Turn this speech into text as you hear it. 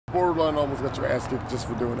Borderline almost got your ass kicked just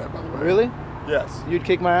for doing that, by the way. Really? Yes. You'd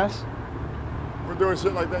kick my ass? For doing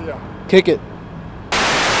shit like that, yeah. Kick it.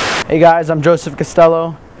 Hey guys, I'm Joseph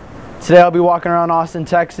Costello. Today I'll be walking around Austin,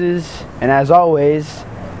 Texas, and as always,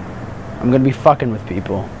 I'm gonna be fucking with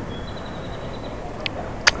people.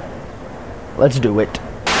 Let's do it.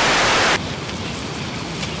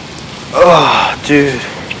 Oh, dude.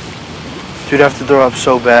 Dude, I have to throw up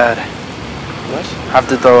so bad. What? I have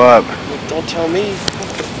to throw up. Don't tell me.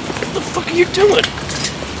 What the fuck are you doing?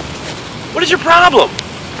 What is your problem?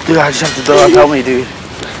 Dude, I just have to throw up. Help me, dude.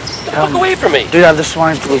 Get the fuck away from me. Dude, I have the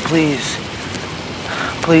swine flu, please.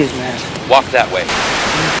 Please, man. Walk that way.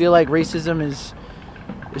 Do you feel like racism is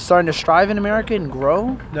starting to strive in America and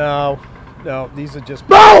grow? No, these are just.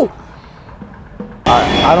 No!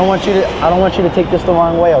 I don't want you to take this the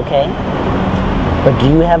wrong way, okay? But do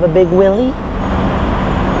you have a big willy?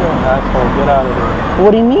 Asshole, get out of here.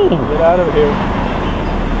 What do you mean? Get out of here.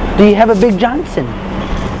 Do you have a big Johnson?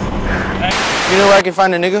 You know where I can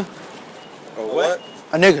find a nigga? A what?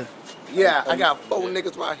 A nigga. Yeah, I got 4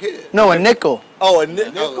 niggas right here. No, a nickel. Oh, a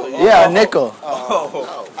nickel? Yeah, a nickel.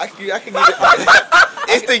 Oh. I can get it.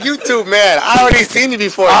 It's the YouTube man. I already seen you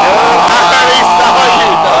before, dude. I already saw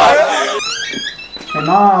you, dog. Hey,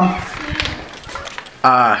 Mom.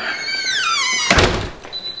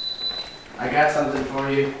 I got something for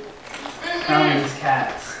you. I found these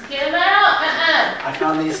cats. Get them out. I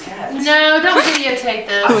found these cats. No, don't videotape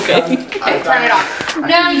this. Okay. Turn it off.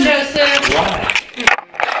 No, Joseph. Why?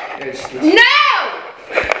 No!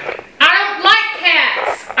 I don't like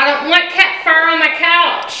cats. I don't want cat fur on my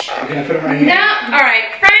couch. I'm gonna put them right here. No. All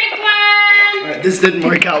right, Franklin. All right, this didn't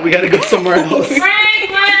work out. We gotta go somewhere else.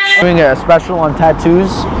 Franklin. Doing a special on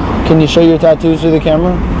tattoos. Can you show your tattoos through the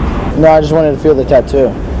camera? No, I just wanted to feel the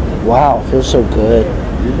tattoo. Wow, feels so good.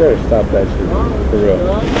 You better stop that shit, for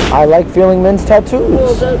real. I like feeling men's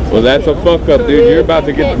tattoos. Well, that's a fuck up, dude. You're about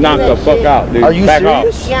to get knocked the fuck out, dude. Are you back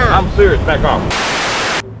serious? Off. Yeah. I'm serious. Back off.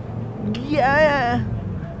 Yeah.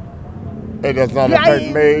 It does not affect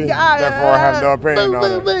me, therefore I have no opinion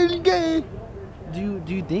on it.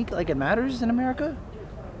 Do you think like it matters in America?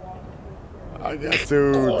 I guess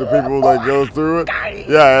to the people that go through it,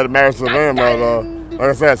 yeah, it matters to them. But like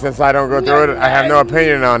I said, since I don't go through it, I have no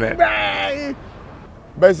opinion on it.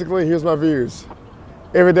 Basically, here's my views.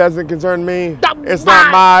 If it doesn't concern me, it's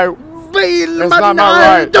not my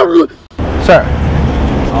right. Sir.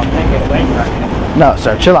 No,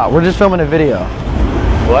 sir, chill out. We're just filming a video.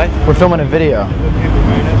 What? We're filming a video.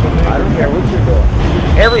 I don't care what you're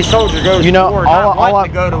doing. Every soldier goes to war, not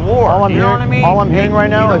wanting to go to war. All I'm you know what I mean? All I'm hearing right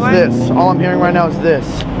now is this. All I'm hearing right now is this.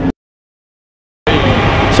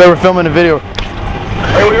 So we're filming a video.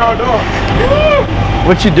 Hey, what y'all doing?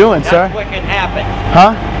 What you doing, sir? That's what can happen.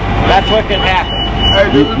 Huh? That's what can happen.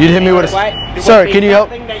 You'd hit me with a... Sir, can you help?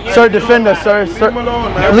 Sir, defend us, sir. Leave him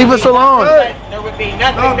alone, man. Leave us alone. There would be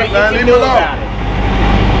nothing that you can do about it.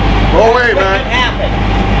 Go away, What man. can happen.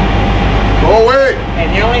 Go away. And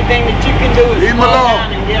the only thing that you can do is Leave him fall alone. down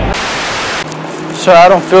and get hurt. Sir, I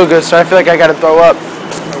don't feel good, sir. I feel like I gotta throw up.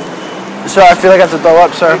 Sir, I feel like I have to throw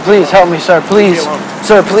up, sir. Please help me, sir. Please.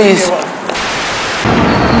 Sir, please.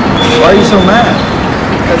 Why are you so mad?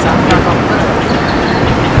 Because I'm not gonna play.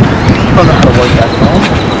 I don't know how to work that phone.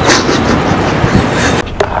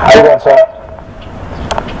 How you doing, sir?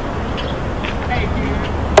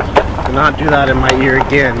 Do not do that in my ear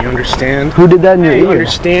again. You understand? Who did that in your You ear?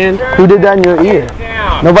 understand? Who did that in your ear?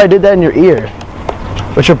 Nobody did that in your ear.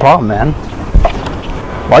 What's your problem, man?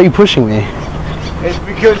 Why are you pushing me? It's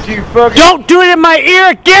because you fucking. Don't do it in my ear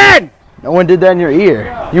again! No one did that in your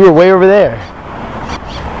ear. You were way over there.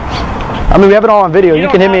 I mean, we have it all on video. You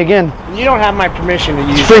can hit me again. You don't have my permission to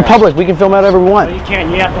use. It's free that. public. We can film whatever we want. No, you can't.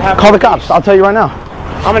 You have to have. Call the cops. I'll tell you right now.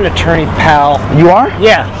 I'm an attorney, pal. You are?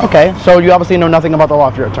 Yeah. Okay, so you obviously know nothing about the law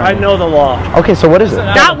if you're an attorney. I know the law. Okay, so what is it?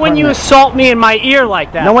 Not when you assault me in my ear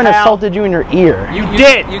like that. No one pal. assaulted you in your ear. You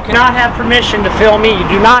did. You cannot have permission to film me. You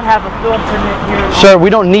do not have a film permit here. Sir,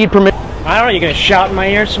 we don't need permission. I don't know. You're gonna shout in my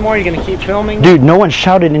ear some more? You're gonna keep filming? Dude, no one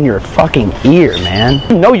shouted in your fucking ear, man.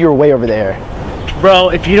 You know you were way over there. Bro,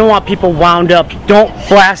 if you don't want people wound up, don't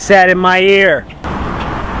blast that in my ear.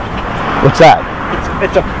 What's that?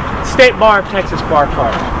 It's a state bar of Texas bar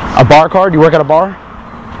card. A bar card? You work at a bar?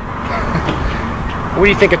 What do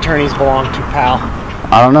you think attorneys belong to, pal?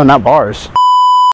 I don't know, not bars.